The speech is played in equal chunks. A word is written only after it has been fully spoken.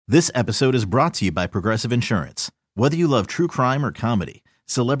This episode is brought to you by Progressive Insurance. Whether you love true crime or comedy,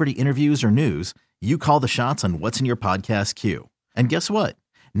 celebrity interviews or news, you call the shots on what's in your podcast queue. And guess what?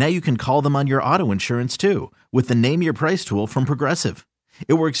 Now you can call them on your auto insurance too with the Name Your Price tool from Progressive.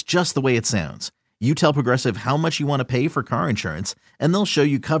 It works just the way it sounds. You tell Progressive how much you want to pay for car insurance, and they'll show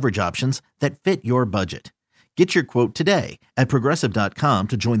you coverage options that fit your budget. Get your quote today at Progressive.com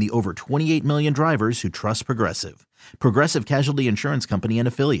to join the over 28 million drivers who trust Progressive. Progressive Casualty Insurance Company and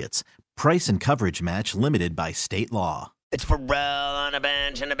Affiliates. Price and coverage match limited by state law. It's Pharrell on a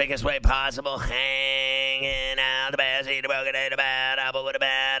bench in the biggest way possible, hanging out the bad seat, a broken day, a bad apple with a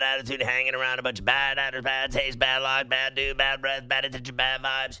bad attitude, hanging around a bunch of bad actors, bad taste, bad luck, bad dude, bad breath, bad attention, bad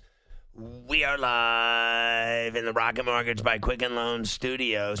vibes. We are live in the Rocket Mortgage by Quicken Loans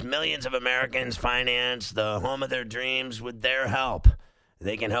studios. Millions of Americans finance the home of their dreams with their help.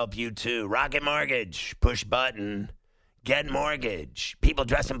 They can help you too. Rocket Mortgage, push button, get mortgage. People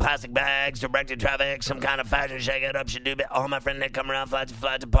dressed in plastic bags, directed traffic, some kind of fashion shake it up, should do. All my friends that come around,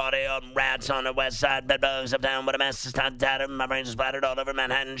 flat to party, all rats on the west side, bedbugs uptown, what a mess, it's time to tatter. My brains are splattered all over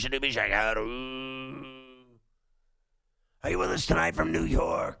Manhattan, should do be shake out. Ooh. Are you with us tonight from New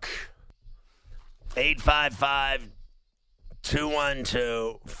York?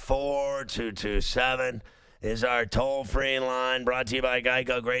 855-212-4227 is our toll-free line, brought to you by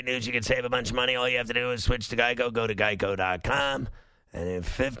Geico. Great news, you can save a bunch of money. All you have to do is switch to Geico, go to geico.com, and in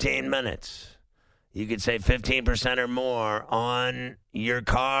 15 minutes, you could save 15% or more on your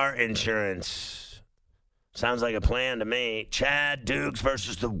car insurance. Sounds like a plan to me. Chad Dukes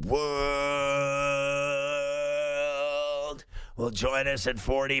versus the world will join us at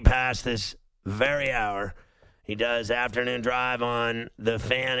 40 past this very hour. He does afternoon drive on The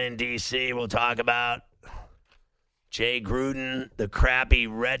Fan in D.C. We'll talk about Jay Gruden, the crappy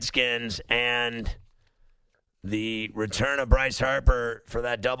Redskins, and the return of Bryce Harper for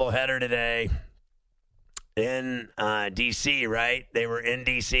that doubleheader today in D.C., right? They were in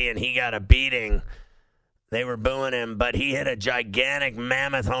D.C., and he got a beating. They were booing him, but he hit a gigantic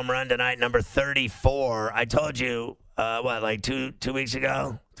mammoth home run tonight, number 34. I told you, like 2 weeks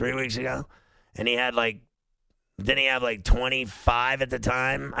ago, 3 weeks ago? And he had didn't he have 25 at the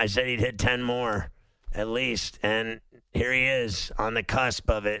time? I said he'd hit 10 more at least. And here he is on the cusp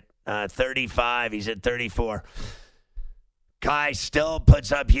of it. 35. He's at 34. Kai still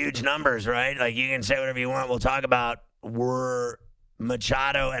puts up huge numbers, right? You can say whatever you want. We'll talk about were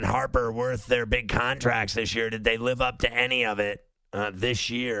Machado and Harper worth their big contracts this year? Did they live up to any of it this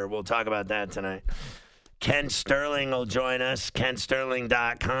year? We'll talk about that tonight. Ken Sterling will join us,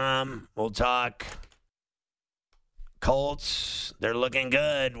 KenSterling.com. We'll talk Colts. They're looking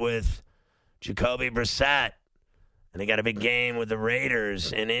good with Jacoby Brissett. And they got a big game with the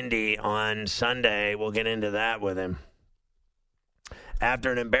Raiders in Indy on Sunday. We'll get into that with him.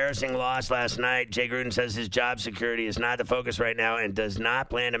 After an embarrassing loss last night, Jay Gruden says his job security is not the focus right now and does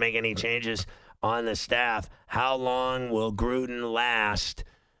not plan to make any changes on the staff. How long will Gruden last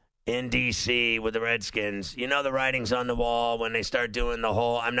in D.C. with the Redskins? You know the writing's on the wall when they start doing the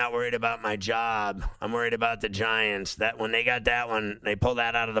whole, I'm not worried about my job, I'm worried about the Giants. That when they got that one, they pull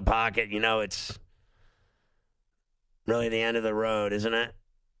that out of the pocket, it's really the end of the road, isn't it?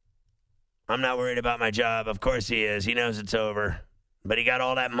 I'm not worried about my job. Of course he is. He knows it's over. But he got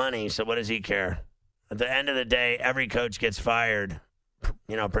all that money, so what does he care? At the end of the day, every coach gets fired,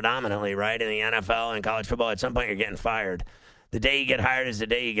 predominantly, right? In the NFL and college football, at some point you're getting fired. The day you get hired is the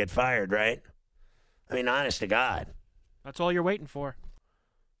day you get fired, right? I mean, honest to God. That's all you're waiting for.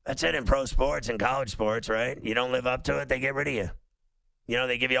 That's it in pro sports and college sports, right? You don't live up to it, they get rid of you.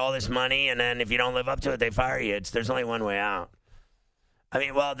 They give you all this money, and then if you don't live up to it, they fire you. There's only one way out. I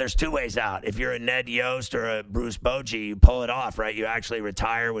mean, well, there's two ways out. If you're a Ned Yost or a Bruce Bochy, you pull it off, right? You actually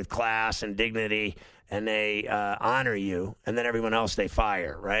retire with class and dignity, and they honor you, and then everyone else they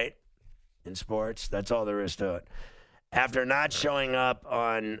fire, right? In sports, that's all there is to it. After not showing up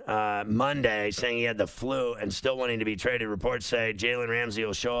on Monday, saying he had the flu and still wanting to be traded, reports say Jalen Ramsey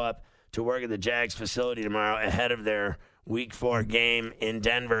will show up to work at the Jags facility tomorrow ahead of their Week 4 game in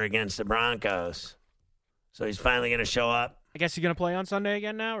Denver against the Broncos. So he's finally going to show up. I guess he's going to play on Sunday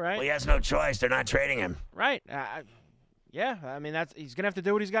again now, right? Well, he has no choice. They're not trading him. Right. Yeah, I mean, he's going to have to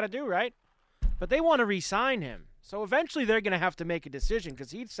do what he's got to do, right? But they want to re-sign him. So eventually they're going to have to make a decision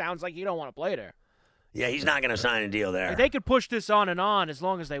because he sounds like he don't want to play there. Yeah, he's not going to sign a deal there. They could push this on and on as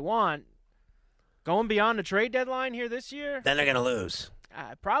long as they want. Going beyond the trade deadline here this year? Then they're going to lose.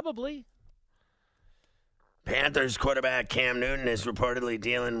 Probably. Panthers quarterback Cam Newton is reportedly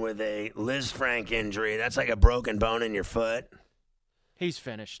dealing with a Liz Frank injury. That's like a broken bone in your foot. He's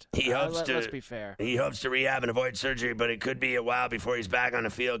finished. Let's be fair. He hopes to rehab and avoid surgery, but it could be a while before he's back on the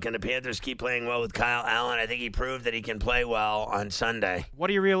field. Can the Panthers keep playing well with Kyle Allen? I think he proved that he can play well on Sunday. What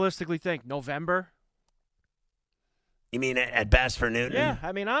do you realistically think? November? You mean at best for Newton? Yeah,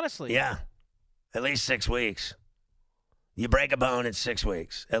 I mean, honestly. Yeah, at least 6 weeks. You break a bone, it's 6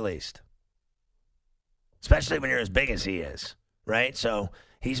 weeks, at least. Especially when you're as big as he is, right? So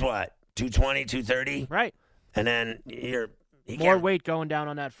he's what, 220, 230? Right. And then more weight going down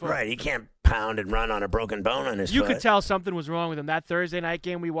on that foot. Right, he can't pound and run on a broken bone on his foot. You could tell something was wrong with him. That Thursday night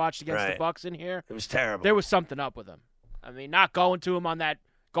game we watched against the Bucs in here. It was terrible. There was something up with him. I mean, not going to him on that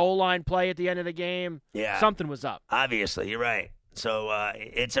goal line play at the end of the game. Yeah. Something was up. Obviously, you're right. So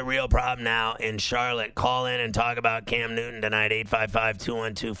it's a real problem now in Charlotte. Call in and talk about Cam Newton tonight,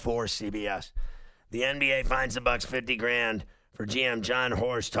 855-212-4CBS. The NBA finds the Bucks $50,000 for GM John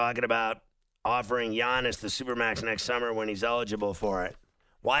Horst talking about offering Giannis the Supermax next summer when he's eligible for it.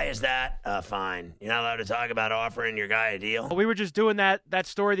 Why is that fine? You're not allowed to talk about offering your guy a deal? Well, we were just doing that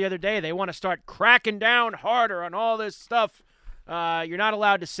story the other day. They want to start cracking down harder on all this stuff. You're not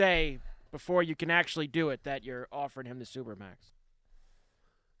allowed to say before you can actually do it that you're offering him the Supermax.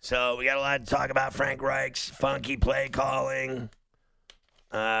 So we got a lot to talk about. Frank Reich's funky play calling.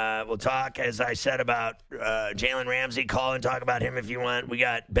 We'll talk, as I said, about Jalen Ramsey. Call and talk about him if you want. We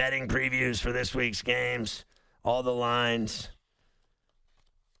got betting previews for this week's games, all the lines.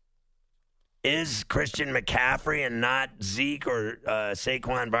 Is Christian McCaffrey and not Zeke or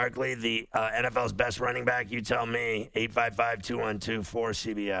Saquon Barkley the NFL's best running back? You tell me.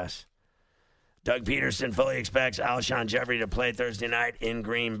 855-212-4CBS. Doug Peterson fully expects Alshon Jeffrey to play Thursday night in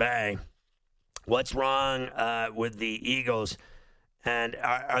Green Bay. What's wrong with the Eagles? And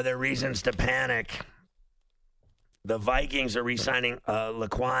are there reasons to panic? The Vikings are re-signing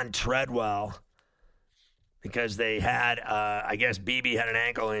Laquan Treadwell because they had, I guess, BB had an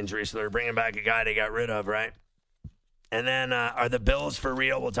ankle injury, so they're bringing back a guy they got rid of, right? And then are the Bills for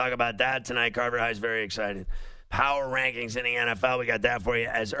real? We'll talk about that tonight. Carver High's very excited. Power rankings in the NFL, we got that for you.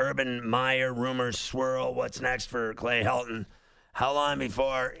 As Urban Meyer rumors swirl, what's next for Clay Helton? How long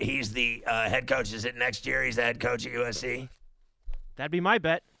before he's the head coach? Is it next year he's the head coach at USC? That'd be my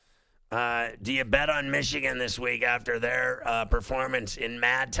bet. Do you bet on Michigan this week after their performance in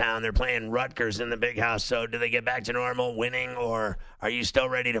Madtown? They're playing Rutgers in the Big House. So do they get back to normal winning, or are you still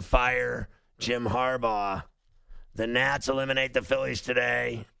ready to fire Jim Harbaugh? The Nats eliminate the Phillies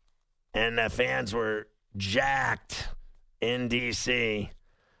today, and the fans were jacked in D.C.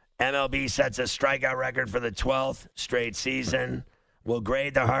 MLB sets a strikeout record for the 12th straight season. Will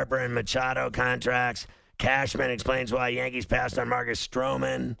grade the Harper and Machado contracts. Cashman explains why Yankees passed on Marcus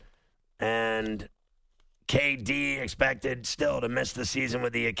Stroman. And KD expected still to miss the season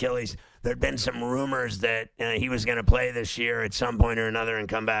with the Achilles. There had been some rumors that he was going to play this year at some point or another and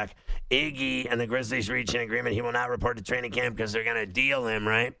come back. Iggy and the Grizzlies reach an agreement. He will not report to training camp because they're going to deal him,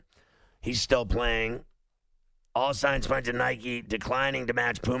 right? He's still playing. All signs point to Nike declining to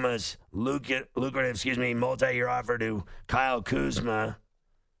match Puma's lucrative, multi-year offer to Kyle Kuzma.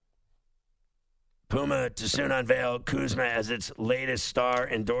 Puma to soon unveil Kuzma as its latest star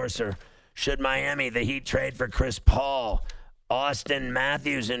endorser. Should Miami, the Heat, trade for Chris Paul? Austin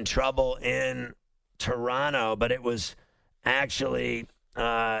Matthews in trouble in Toronto, but it was actually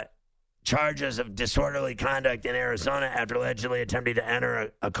charges of disorderly conduct in Arizona after allegedly attempting to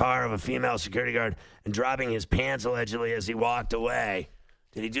enter a car of a female security guard and dropping his pants allegedly as he walked away.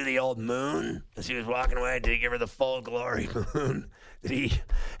 Did he do the old moon as he was walking away? Did he give her the full glory moon? Did he...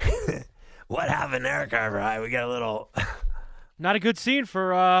 What happened there, Carver High? We got a little... Not a good scene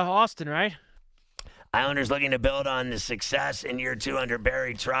for Austin, right? Islanders looking to build on the success in year 2 under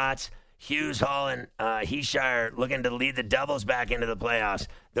Barry Trotz. Hughes, Hall, and Heeshire looking to lead the Devils back into the playoffs.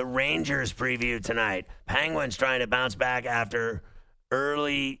 The Rangers preview tonight. Penguins trying to bounce back after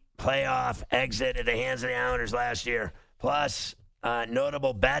early playoff exit at the hands of the Islanders last year. Plus,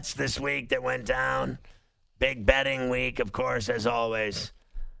 notable bets this week that went down. Big betting week, of course, as always.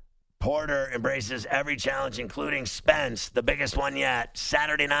 Porter embraces every challenge, including Spence, the biggest one yet.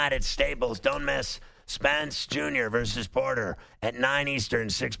 Saturday night at Staples. Don't miss Spence Jr. versus Porter at 9 Eastern,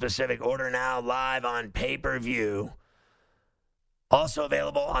 6 Pacific. Order now live on pay-per-view. Also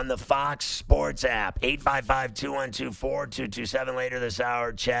available on the Fox Sports app. 855-212-4227 later this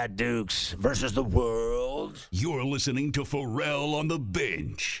hour. Chad Dukes versus the world. You're listening to Pharrell on the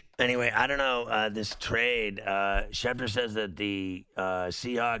Bench. Anyway, I don't know this trade. Schefter says that the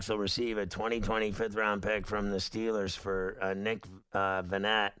Seahawks will receive a 2020 fifth-round pick from the Steelers for Nick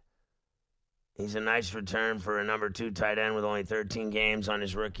Vannett. He's a nice return for a number 2 tight end with only 13 games on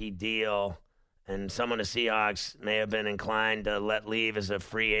his rookie deal. and someone the Seahawks may have been inclined to let leave as a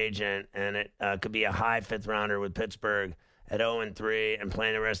free agent, and it could be a high fifth rounder with Pittsburgh at 0-3 and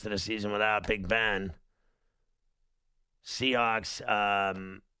playing the rest of the season without Big Ben. Seahawks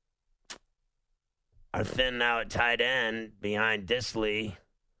are thin now at tight end behind Disley.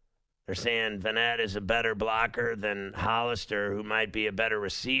 They're saying Vanette is a better blocker than Hollister, who might be a better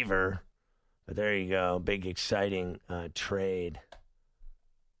receiver. But there you go, big exciting trade.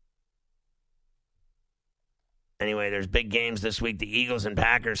 Anyway, there's big games this week. The Eagles and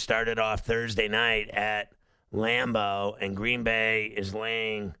Packers started off Thursday night at Lambeau, and Green Bay is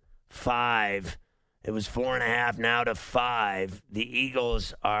laying 5. It was 4.5, now to 5. The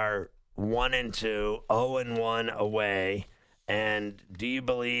Eagles are 1-2, 0-1 away. And do you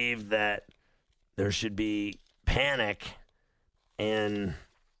believe that there should be panic in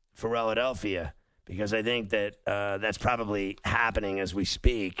Philadelphia? Because I think that that's probably happening as we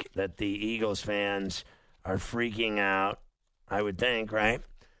speak, that the Eagles fans are freaking out, I would think, right?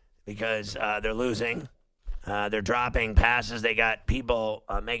 Because they're losing. They're dropping passes. They got people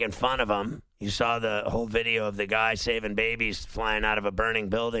making fun of them. You saw the whole video of the guy saving babies flying out of a burning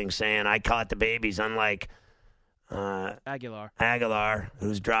building saying, I caught the babies, unlike Aguilar,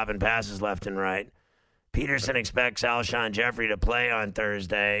 who's dropping passes left and right. Peterson expects Alshon Jeffrey to play on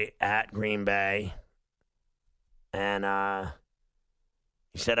Thursday at Green Bay. And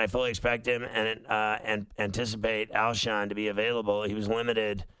he said, I fully expect him and anticipate Alshon to be available. He was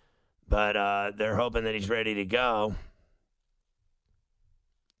limited, but they're hoping that he's ready to go.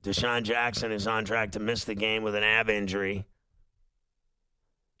 Deshaun Jackson is on track to miss the game with an ab injury.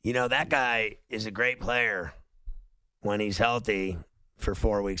 You know, that guy is a great player when he's healthy for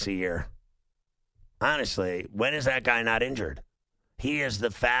 4 weeks a year. Honestly, when is that guy not injured? He is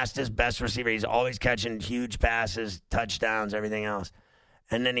the fastest, best receiver. He's always catching huge passes, touchdowns, everything else.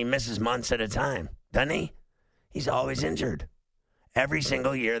 And then he misses months at a time, doesn't he? He's always injured. Every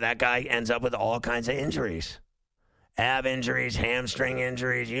single year, that guy ends up with all kinds of injuries. Ab injuries, hamstring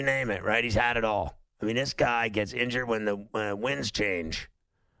injuries, you name it, right? He's had it all. I mean, this guy gets injured when the winds change,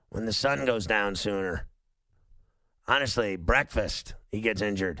 when the sun goes down sooner. Honestly, breakfast, he gets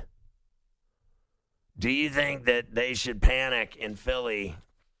injured. Do you think that they should panic in Philly,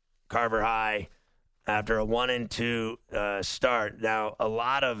 Carver High, after a 1-2 start? Now, a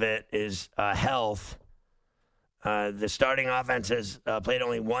lot of it is health. The starting offense has played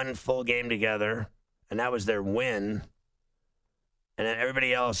only one full game together, and that was their win. And then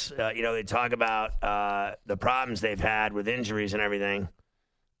everybody else, they talk about the problems they've had with injuries and everything.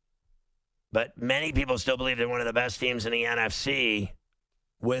 But many people still believe they're one of the best teams in the NFC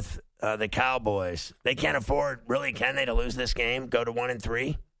with the Cowboys. They can't afford, really, can they, to lose this game, go to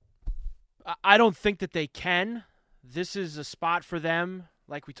 1-3? I don't think that they can. This is a spot for them,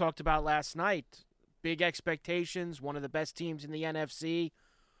 like we talked about last night. Big expectations, one of the best teams in the NFC.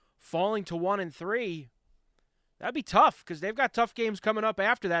 Falling to 1-3, that'd be tough because they've got tough games coming up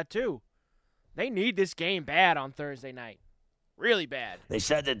after that too. They need this game bad on Thursday night. Really bad. They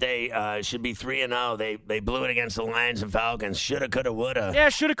said that they should be 3-0. They blew it against the Lions and Falcons. Shoulda, coulda, woulda. Yeah,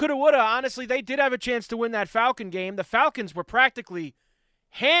 shoulda, coulda, woulda. Honestly, they did have a chance to win that Falcon game. The Falcons were practically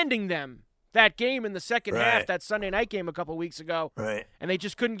handing them that game in the second half, that Sunday night game a couple weeks ago. Right. And they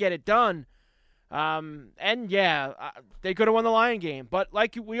just couldn't get it done. They could have won the Lion game. But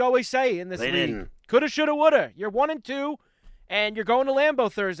like we always say in this league, didn't. Coulda, shoulda, woulda. You're 1-2, and you're going to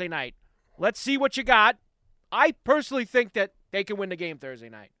Lambeau Thursday night. Let's see what you got. I personally think that they can win the game Thursday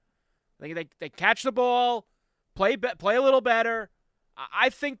night. They catch the ball, play a little better. I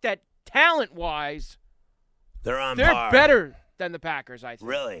think that talent-wise, they're par. Better than the Packers, I think.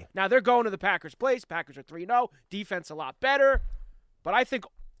 Really? Now, they're going to the Packers' place. Packers are 3-0. Defense a lot better. But I think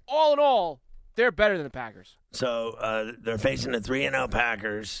all in all, they're better than the Packers. So they're facing the 3-0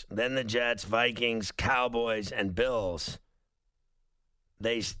 Packers, then the Jets, Vikings, Cowboys, and Bills.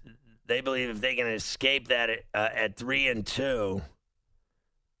 They believe if they can escape that at 3-2,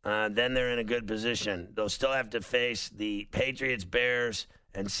 then they're in a good position. They'll still have to face the Patriots, Bears,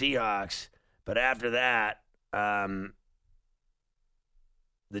 and Seahawks. But after that, the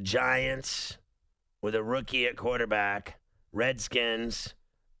Giants with a rookie at quarterback, Redskins,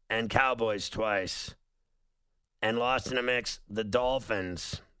 and Cowboys twice. And lost in the mix, the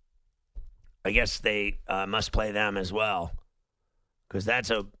Dolphins. I guess they must play them as well. Because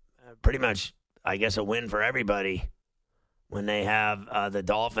that's pretty much, I guess, a win for everybody when they have the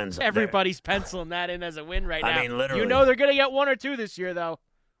Dolphins. Everybody's penciling that in as a win right now. I mean, literally. You know they're going to get 1 or 2 this year, though.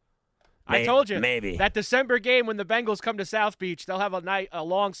 I told you. Maybe. That December game when the Bengals come to South Beach, they'll have a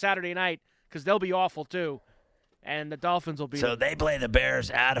long Saturday night because they'll be awful, too. And the Dolphins will beat So them. they play the Bears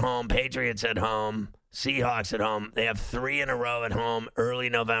at home, Patriots at home, Seahawks at home. They have 3 in a row at home early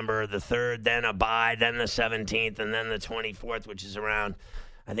November, the 3rd, then a bye, then the 17th, and then the 24th, which is around,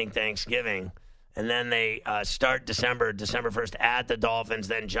 I think, Thanksgiving. And then they start December 1st at the Dolphins,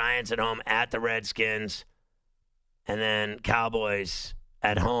 then Giants at home at the Redskins, and then Cowboys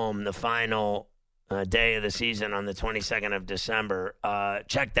at home the final day of the season on the 22nd of December.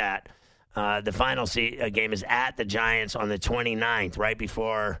 Check that. The final game is at the Giants on the 29th, right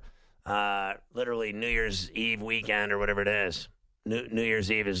before literally New Year's Eve weekend or whatever it is. New Year's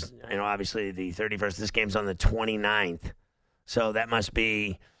Eve is, obviously the 31st. This game's on the 29th. So that must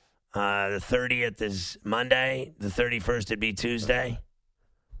be the 30th is Monday. The 31st would be Tuesday.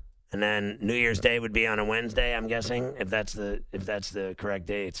 And then New Year's Day would be on a Wednesday, I'm guessing, if that's the correct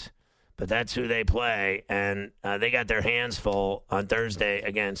dates. But that's who they play, and they got their hands full on Thursday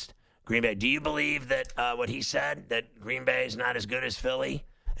against Green Bay. Do you believe that what he said, that Green Bay is not as good as Philly,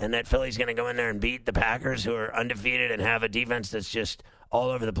 and that Philly's going to go in there and beat the Packers, who are undefeated and have a defense that's just all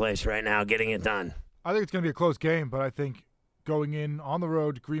over the place right now, getting it done? I think it's going to be a close game, but I think going in on the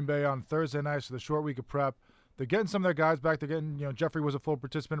road to Green Bay on Thursday night, so the short week of prep, they're getting some of their guys back. They're getting, Jeffrey was a full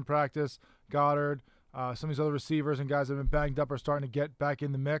participant in practice, Goddard, some of these other receivers and guys that have been banged up are starting to get back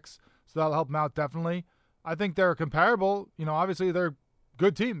in the mix, so that'll help them out definitely. I think they're comparable. Obviously they're a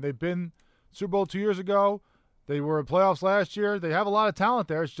good team. They've been Super Bowl 2 years ago. They were in playoffs last year. They have a lot of talent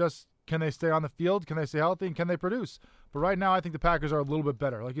there. It's just, can they stay on the field? Can they stay healthy? And can they produce? But right now, I think the Packers are a little bit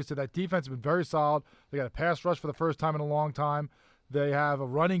better. Like you said, that defense has been very solid. They got a pass rush for the first time in a long time. They have a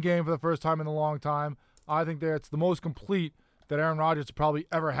running game for the first time in a long time. I think it's the most complete that Aaron Rodgers probably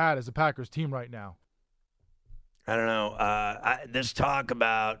ever had as a Packers team right now. I don't know. This talk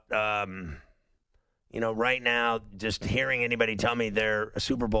about, right now, just hearing anybody tell me they're a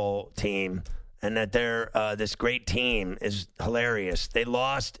Super Bowl team and that they're this great team is hilarious. They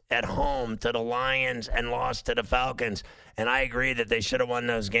lost at home to the Lions and lost to the Falcons, and I agree that they should have won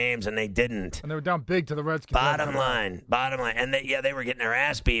those games, and they didn't. And they were down big to the Redskins. Bottom line. And they were getting their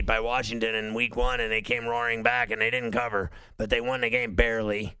ass beat by Washington in week 1, and they came roaring back, and they didn't cover, but they won the game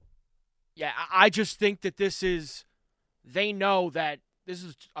barely. Yeah, I just think that they know that this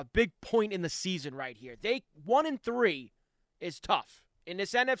is a big point in the season right here. 1-3 is tough in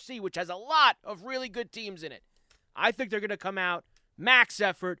this NFC, which has a lot of really good teams in it. I think they're going to come out, max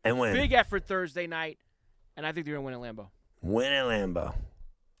effort, and win. Big effort Thursday night, and I think they're going to win at Lambeau. Win at Lambeau.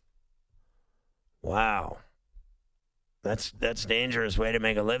 Wow. That's dangerous way to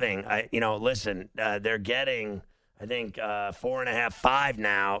make a living. Listen, they're getting, I think, 4.5, 5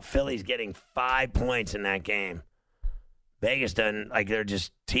 now. Philly's getting 5 points in that game. Vegas doesn't, they're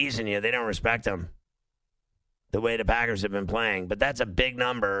just teasing you. They don't respect them the way the Packers have been playing. But that's a big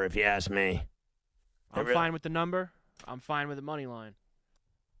number, if you ask me. I'm fine with the number. I'm fine with the money line.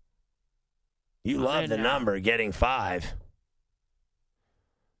 You love the number, getting 5.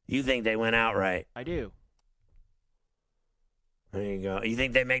 You think they went outright. I do. There you go. You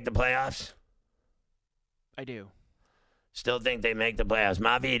think they make the playoffs? I do. Still think they make the playoffs.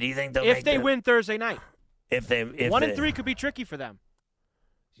 Mavi, do you think they'll if they win Thursday night? If 1-3 could be tricky for them.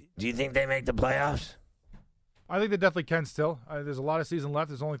 Do you think they make the playoffs? I think they definitely can still. There's a lot of season left.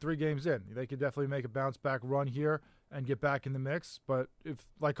 There's only 3 games in. They could definitely make a bounce-back run here and get back in the mix. But if,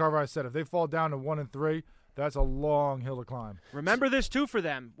 like Carver said, if they fall down to 1-3, that's a long hill to climb. Remember this, too, for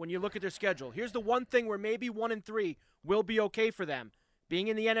them when you look at their schedule. Here's the one thing where maybe 1-3 will be okay for them. Being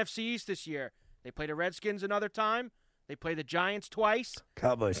in the NFC East this year, they play the Redskins another time. They play the Giants twice.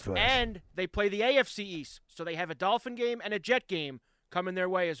 Cowboys twice. And they play the AFC East. So they have a Dolphin game and a Jet game coming their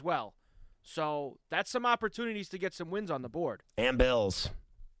way as well. So that's some opportunities to get some wins on the board. And Bills.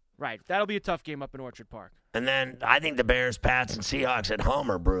 Right. That'll be a tough game up in Orchard Park. And then I think the Bears, Pats, and Seahawks at home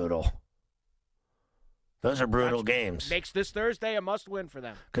are brutal. Those are brutal games. Makes this Thursday a must-win for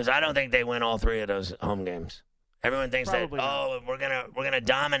them. Because I don't think they win all 3 of those home games. Everyone thinks Probably that, we're gonna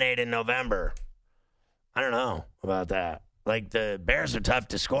dominate in November. I don't know about that. The Bears are tough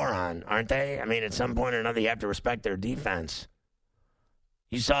to score on, aren't they? I mean, at some point or another, you have to respect their defense.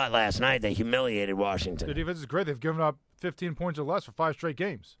 You saw it last night. They humiliated Washington. Their defense is great. They've given up 15 points or less for 5 straight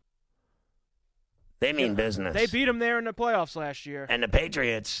games. They mean business. They beat them there in the playoffs last year. And the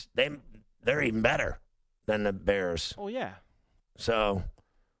Patriots, they're even better than the Bears. Oh, yeah. So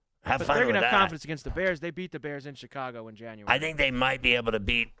have fun with that. But they're going to have confidence against the Bears. They beat the Bears in Chicago in January. I think they might be able to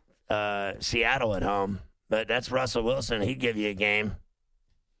beat Seattle at home. But that's Russell Wilson. He'd give you a game.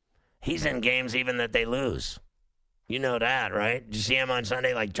 He's in games even that they lose. You know that, right? Did you see him on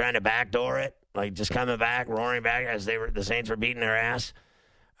Sunday, trying to backdoor it? Just coming back, roaring back as the Saints were beating their ass?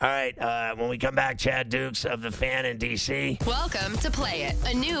 All right, when we come back, Chad Dukes of The Fan in D.C. Welcome to Play It,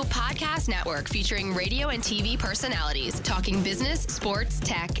 a new podcast network featuring radio and TV personalities talking business, sports,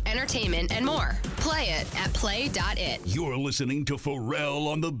 tech, entertainment, and more. Play it at play.it. You're listening to Pharrell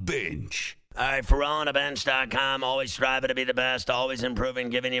on the Bench. All right, PharrellOnTheBench.com, always striving to be the best, always improving,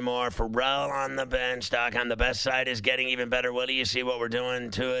 giving you more. PharrellOnTheBench.com, the best site is getting even better. What do you see what we're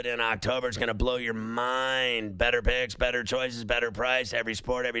doing to it in October? It's going to blow your mind. Better picks, better choices, better price, every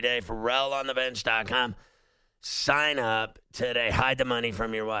sport, every day. PharrellOnTheBench.com. Sign up today. Hide the money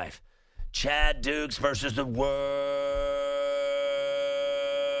from your wife. Chad Dukes versus the world.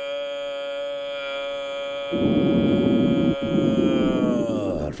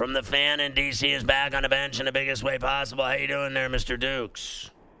 From The Fan in D.C. is back on the bench in the biggest way possible. How you doing there, Mr.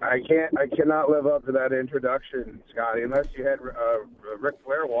 Dukes? I cannot live up to that introduction, Scotty, unless you had Ric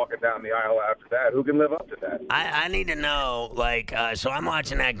Flair walking down the aisle after that. Who can live up to that? I need to know, so I'm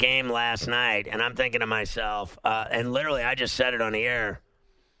watching that game last night, and I'm thinking to myself, and literally I just said it on the air.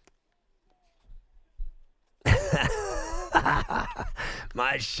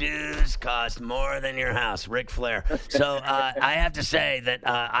 My shoes cost more than your house, Ric Flair. So I have to say that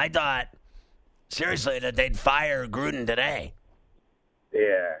I thought, seriously, that they'd fire Gruden today.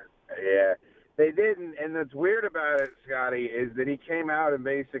 Yeah. They didn't, and what's weird about it, Scotty, is that he came out and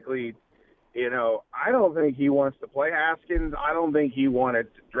basically, I don't think he wants to play Haskins. I don't think he wanted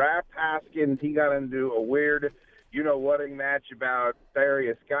to draft Haskins. He got into a weird, whating match about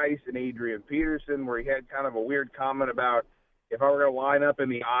Darius Geis and Adrian Peterson, where he had kind of a weird comment about, if I were going to line up in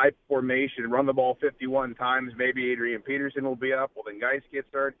the I formation and run the ball 51 times, maybe Adrian Peterson will be up. Well, then Geis gets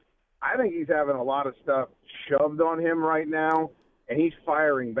hurt. I think he's having a lot of stuff shoved on him right now, and he's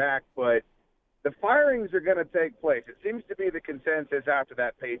firing back. But the firings are going to take place. It seems to be the consensus after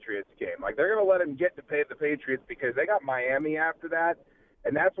that Patriots game. They're going to let him get to pay the Patriots because they got Miami after that,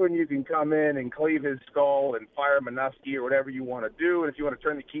 and that's when you can come in and cleave his skull and fire Manusky or whatever you want to do. And if you want to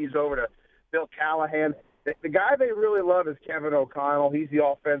turn the keys over to Bill Callahan – the guy they really love is Kevin O'Connell. He's the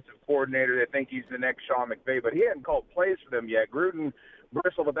offensive coordinator. They think he's the next Sean McVay, but he hadn't called plays for them yet. Gruden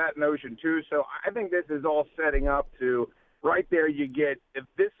bristled with that notion, too. So I think this is all setting up to right there you get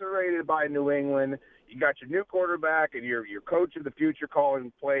eviscerated by New England. You got your new quarterback and your coach of the future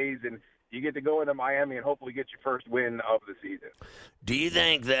calling plays, and you get to go into Miami and hopefully get your first win of the season. Do you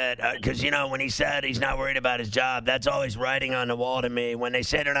think that, because, when he said he's not worried about his job, that's always writing on the wall to me. When they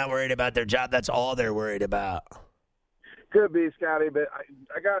say they're not worried about their job, that's all they're worried about. Could be, Scotty, but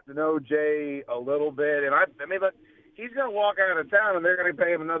I got to know Jay a little bit, and but he's going to walk out of town and they're going to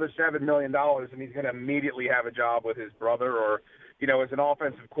pay him another $7 million, and he's going to immediately have a job with his brother or, as an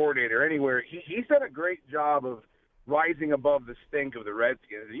offensive coordinator anywhere. He's done a great job of rising above the stink of the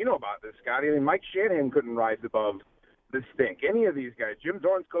Redskins. You know about this, Scotty. Mike Shanahan couldn't rise above the stink. Any of these guys. Jim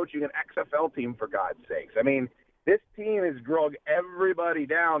Zorn's coaching an XFL team, for God's sakes. This team has drug everybody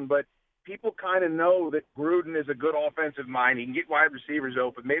down, but people kind of know that Gruden is a good offensive mind. He can get wide receivers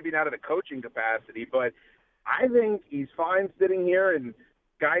open, maybe not at a coaching capacity, but I think he's fine sitting here and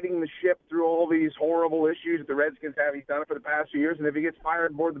guiding the ship through all these horrible issues that the Redskins have. He's done it for the past few years, and if he gets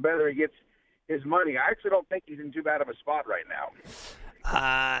fired more, the better he gets his money. I actually don't think he's in too bad of a spot right now.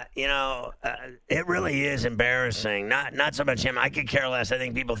 It really is embarrassing. Not so much him. I could care less. I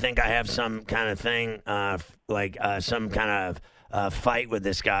think people think I have some kind of thing, some kind of fight with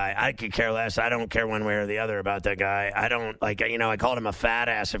this guy. I could care less. I don't care one way or the other about that guy. I don't I called him a fat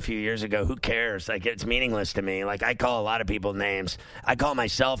ass a few years ago. Who cares? It's meaningless to me. I call a lot of people names. I call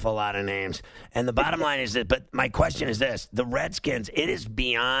myself a lot of names. And the bottom line is that, but my question is this, the Redskins, it is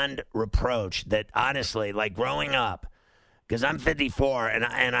beyond reproach that honestly, growing up, because I'm 54,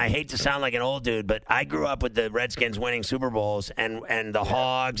 and I hate to sound like an old dude, but I grew up with the Redskins winning Super Bowls and the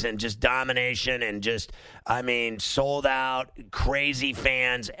Hogs and just domination and just, sold out, crazy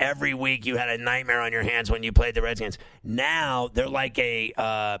fans. Every week you had a nightmare on your hands when you played the Redskins. Now they're like a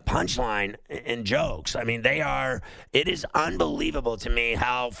punchline in jokes. It is unbelievable to me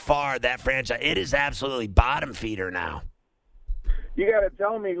how far that franchise, it is absolutely bottom feeder now. You got to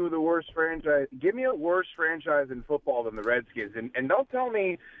tell me who the worst franchise – give me a worse franchise in football than the Redskins. And don't tell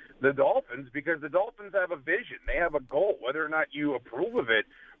me the Dolphins, because the Dolphins have a vision. They have a goal. Whether or not you approve of it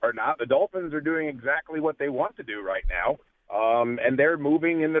or not, the Dolphins are doing exactly what they want to do right now, and they're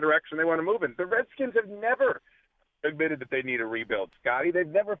moving in the direction they want to move in. The Redskins have never admitted that they need a rebuild, Scotty. They've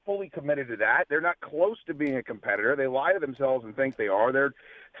never fully committed to that. They're not close to being a competitor. They lie to themselves and think they are. They're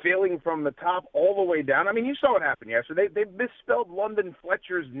failing from the top all the way down. You saw what happened yesterday. They misspelled London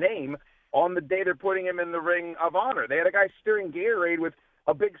Fletcher's name on the day they're putting him in the Ring of Honor. They had a guy stirring Gatorade with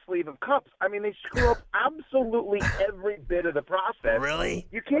a big sleeve of cups. I mean, they screw up absolutely every bit of the process. Really?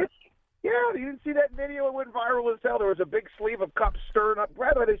 You can't. Yeah, you didn't see that video? It went viral as hell. There was a big sleeve of cups stirring up. By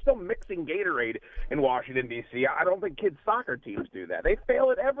the way, they're still mixing Gatorade in Washington, D.C. I don't think kids' soccer teams do that. They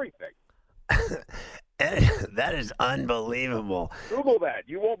fail at everything. That is unbelievable. Google that.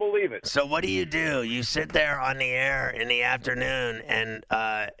 You won't believe it. So what do? You sit there on the air in the afternoon, and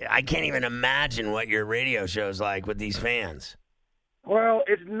I can't even imagine what your radio show's like with these fans. Well,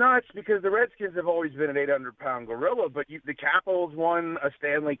 it's nuts because the Redskins have always been an 800-pound gorilla, but the Capitals won a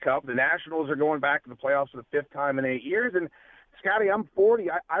Stanley Cup. The Nationals are going back to the playoffs for the fifth time in 8 years. And, Scotty, I'm 40.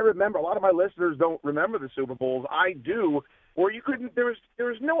 I remember. A lot of my listeners don't remember the Super Bowls. I do. Where you couldn't, there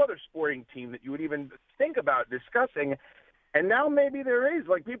was no other sporting team that you would even think about discussing, and now maybe there is.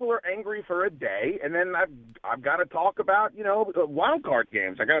 Like, people are angry for a day, and then I've got to talk about wild card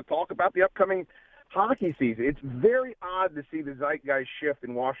games. I got to talk about the upcoming hockey season. It's very odd to see the zeitgeist shift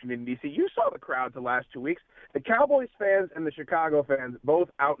in Washington D.C. You saw the crowds the last 2 weeks. The Cowboys fans and the Chicago fans both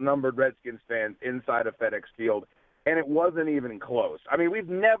outnumbered Redskins fans inside of FedEx Field. And it wasn't even close. I mean, we've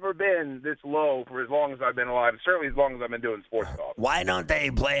never been this low for as long as I've been alive, certainly as long as I've been doing sports talk. Why don't they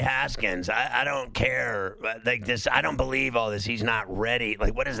play Haskins? I don't care. Like this, I don't believe all this. He's not ready.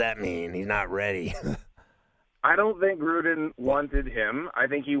 Like, what does that mean? He's not ready. I don't think Gruden wanted him. I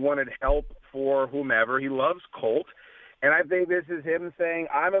think he wanted help for whomever. He loves Colt. And I think this is him saying,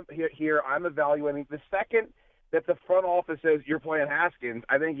 I'm evaluating. The second that the front office says you're playing Haskins,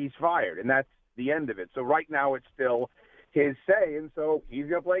 I think he's fired. And that's the end of it. So right now it's still his say, and so he's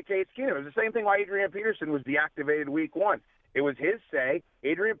going to play Case Keenum. It was the same thing why Adrian Peterson was deactivated week one. It was his say.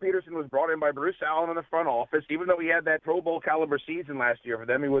 Adrian Peterson was brought in by Bruce Allen in the front office. Even though he had that Pro Bowl caliber season last year for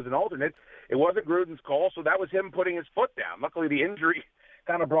them, he was an alternate. It wasn't Gruden's call, so that was him putting his foot down. Luckily, the injury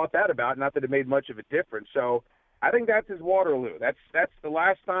kind of brought that about, not that it made much of a difference. So I think that's his Waterloo. That's the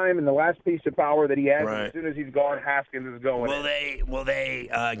last time and the last piece of power that he has. Right. As soon as he's gone, Haskins is going. Will they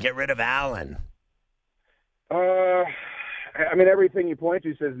get rid of Allen? I mean, everything you point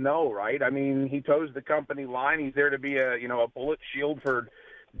to says no, right? I mean, he toes the company line. He's there to be a bullet shield for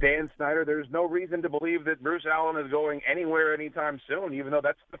Dan Snyder. There's no reason to believe that Bruce Allen is going anywhere anytime soon, even though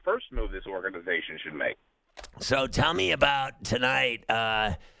that's the first move this organization should make. So tell me about tonight.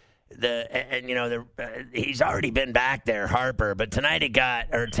 He's already been back there, Harper, but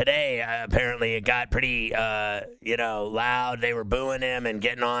today apparently it got pretty loud. They were booing him and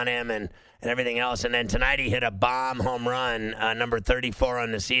getting on him and everything else. And then tonight he hit a bomb home run, number 34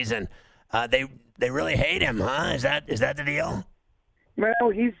 on the season. They really hate him, huh? Is that the deal? Well,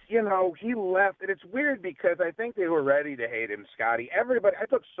 he left, and it's weird because I think they were ready to hate him, Scotty. I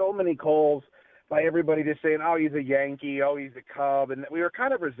took so many calls by everybody just saying, oh, he's a Yankee, oh, he's a Cub, and we were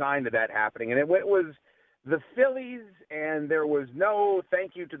kind of resigned to that happening. And it was the Phillies, and there was no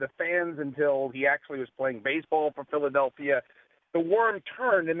thank you to the fans until he actually was playing baseball for Philadelphia. The worm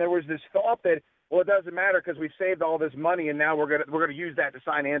turned, and there was this thought that, well, it doesn't matter because we saved all this money, and now we're gonna use that to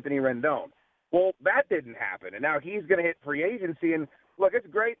sign Anthony Rendon. Well, that didn't happen, and now he's going to hit free agency. And look, it's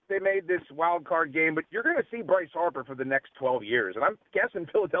great they made this wild card game, but you're going to see Bryce Harper for the next 12 years, and I'm guessing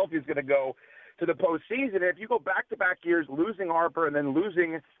Philadelphia's going to go to the postseason. And if you go back-to-back years losing Harper and then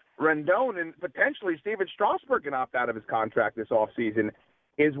losing Rendon, and potentially Steven Strasburg can opt out of his contract this offseason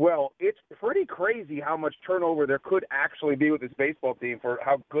as well, it's pretty crazy how much turnover there could actually be with this baseball team for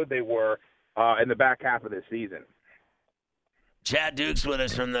how good they were in the back half of this season. Chad Dukes with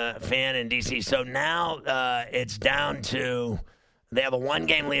us from the Fan in D.C. So now it's down to they have a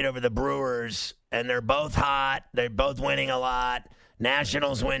one-game lead over the Brewers, and they're both hot. They're both winning a lot.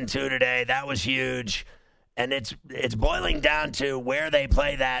 Nationals win 2 today. That was huge. And it's boiling down to where they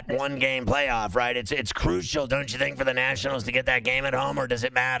play that one-game playoff, right? It's crucial, don't you think, for the Nationals to get that game at home, or does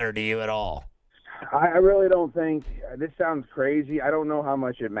it matter to you at all? I really don't think – this sounds crazy. I don't know how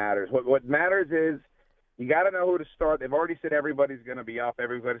much it matters. What matters is you got to know who to start. They've already said everybody's going to be up.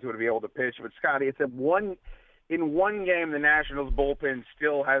 Everybody's going to be able to pitch. But, Scotty, in one game, the Nationals bullpen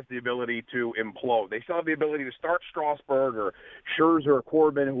still has the ability to implode. They still have the ability to start Strasburg or Scherzer or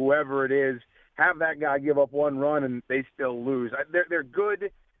Corbin, whoever it is, have that guy give up one run, and they still lose. They're good.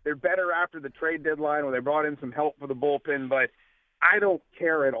 They're better after the trade deadline where they brought in some help for the bullpen, but I don't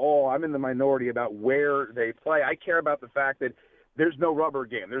care at all. I'm in the minority about where they play. I care about the fact that there's no rubber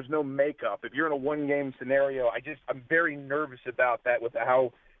game. There's no makeup. If you're in a one-game scenario, I'm very nervous about that with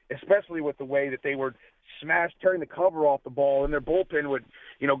how, especially with the way that they were tearing the cover off the ball, and their bullpen would,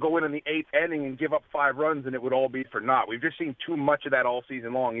 go in the 8th inning and give up 5 runs, and it would all be for naught. We've just seen too much of that all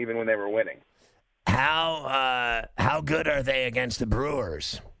season long, even when they were winning. How good are they against the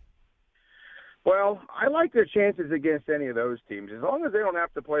Brewers? Well, I like their chances against any of those teams. As long as they don't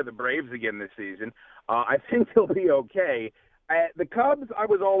have to play the Braves again this season, I think they'll be okay. The Cubs, I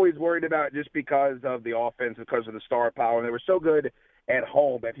was always worried about just because of the offense, because of the star power, and they were so good at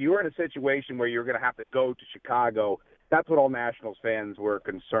home. If you were in a situation where you're going to have to go to Chicago, that's what all Nationals fans were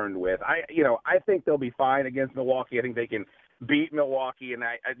concerned with. I think they'll be fine against Milwaukee. I think they can beat Milwaukee, and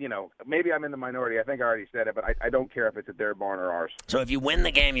maybe I'm in the minority. I think I already said it, but I don't care if it's at their barn or ours. So if you win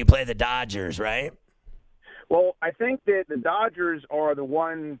the game, you play the Dodgers, right? Well, I think that the Dodgers are the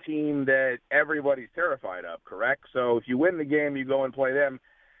one team that everybody's terrified of, correct? So if you win the game, you go and play them.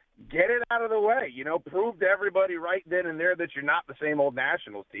 Get it out of the way. Prove to everybody right then and there that you're not the same old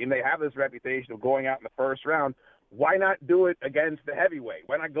Nationals team. They have this reputation of going out in the first round. Why not do it against the heavyweight?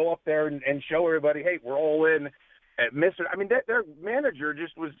 Why not go up there and show everybody, hey, we're all in at Mr. I mean, their manager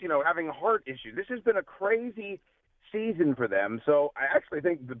just was, having a heart issue. This has been a crazy season for them. So I actually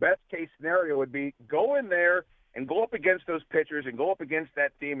think the best case scenario would be go in there and go up against those pitchers and go up against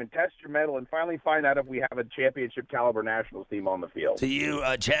that team and test your mettle and finally find out if we have a championship caliber Nationals team on the field. Do you,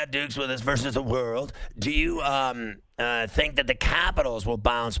 Chad Dukes with us versus the world, do you think that the Capitals will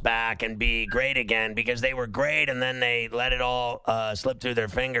bounce back and be great again? Because they were great and then they let it all slip through their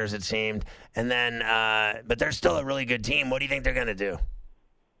fingers, it seemed. And then, but they're still a really good team. What do you think they're going to do?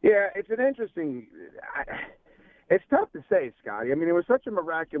 Yeah, it's an interesting it's tough to say, Scotty. I mean, it was such a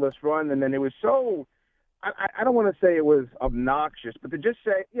miraculous run, and then it was so I don't want to say it was obnoxious, but to just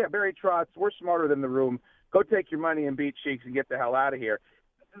say, yeah, Barry Trotz, we're smarter than the room. Go take your money and beat Cheeks and get the hell out of here.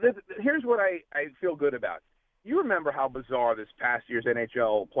 Here's what I feel good about. You remember how bizarre this past year's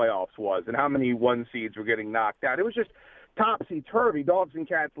NHL playoffs was and how many one seeds were getting knocked out. It was just topsy-turvy, dogs and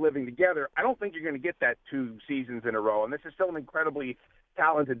cats living together. I don't think you're going to get that 2 seasons in a row, and this is still an incredibly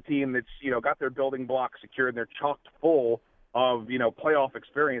talented team that's, got their building blocks secured and they're chocked full of, playoff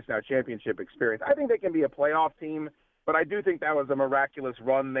experience now, championship experience. I think they can be a playoff team, but I do think that was a miraculous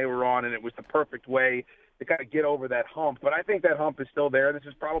run they were on, and it was the perfect way to kind of get over that hump. But I think that hump is still there. This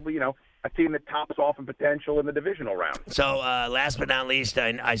is probably, a team that tops off in potential in the divisional round. So last but not least,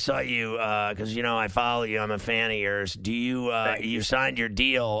 I saw you, because, I follow you. I'm a fan of yours. Do you, you signed your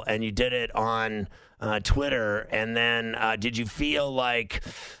deal, and you did it on Twitter, and then did you feel like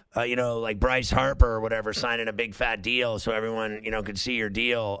like Bryce Harper or whatever signing a big fat deal so everyone, could see your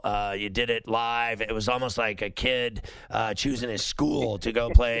deal? You did it live. It was almost like a kid choosing his school to go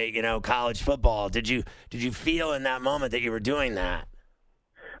play, college football. Did you feel in that moment that you were doing that?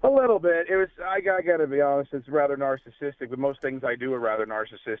 A little bit. It was. I got to be honest. It's rather narcissistic, but most things I do are rather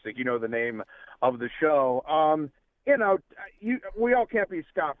narcissistic. You know the name of the show. We all can't be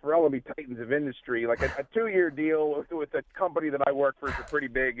Scott Farrell and be titans of industry. Like a 2-year deal with a company that I work for is a pretty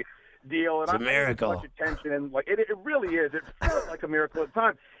big deal. And it's a miracle. Much attention, and it really is. It felt like a miracle at the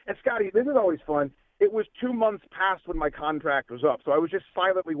time. And Scotty, this is always fun. It was 2 months past when my contract was up, so I was just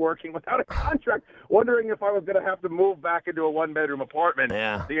silently working without a contract, wondering if I was going to have to move back into a 1-bedroom apartment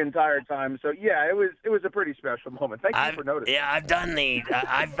the entire time. So yeah, it was a pretty special moment. Thank you for noticing. Yeah, I've done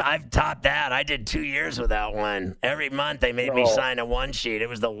I've topped that. I did 2 years without one. Every month they made me sign a 1-sheet. It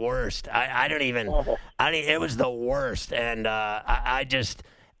was the worst. It was the worst, and I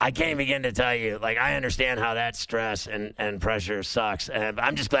can't begin to tell you. Like, I understand how that stress and pressure sucks. And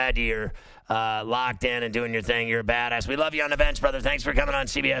I'm just glad you're locked in and doing your thing. You're a badass. We love you on the bench, brother. Thanks for coming on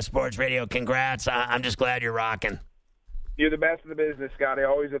CBS Sports Radio. Congrats. I'm just glad you're rocking. You're the best in the business, Scotty.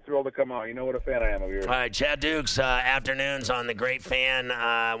 Always a thrill to come on. You know what a fan I am of yours. All right, Chad Dukes, afternoons on the Great Fan,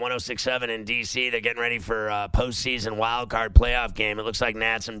 106.7 in D.C. They're getting ready for postseason wildcard playoff game. It looks like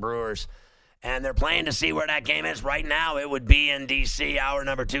Nats and Brewers. And they're playing to see where that game is. Right now, it would be in D.C. Hour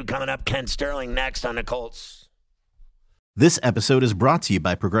number 2 coming up. Kent Sterling next on the Colts. This episode is brought to you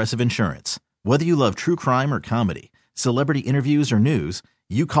by Progressive Insurance. Whether you love true crime or comedy, celebrity interviews or news,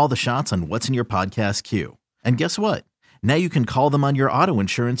 you call the shots on what's in your podcast queue. And guess what? Now you can call them on your auto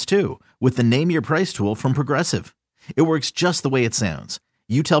insurance too with the Name Your Price tool from Progressive. It works just the way it sounds.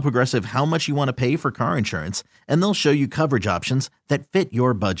 You tell Progressive how much you want to pay for car insurance, and they'll show you coverage options that fit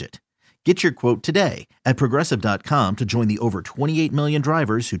your budget. Get your quote today at Progressive.com to join the over 28 million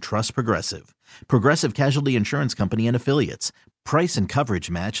drivers who trust Progressive. Progressive Casualty Insurance Company and Affiliates. Price and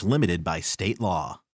coverage match limited by state law.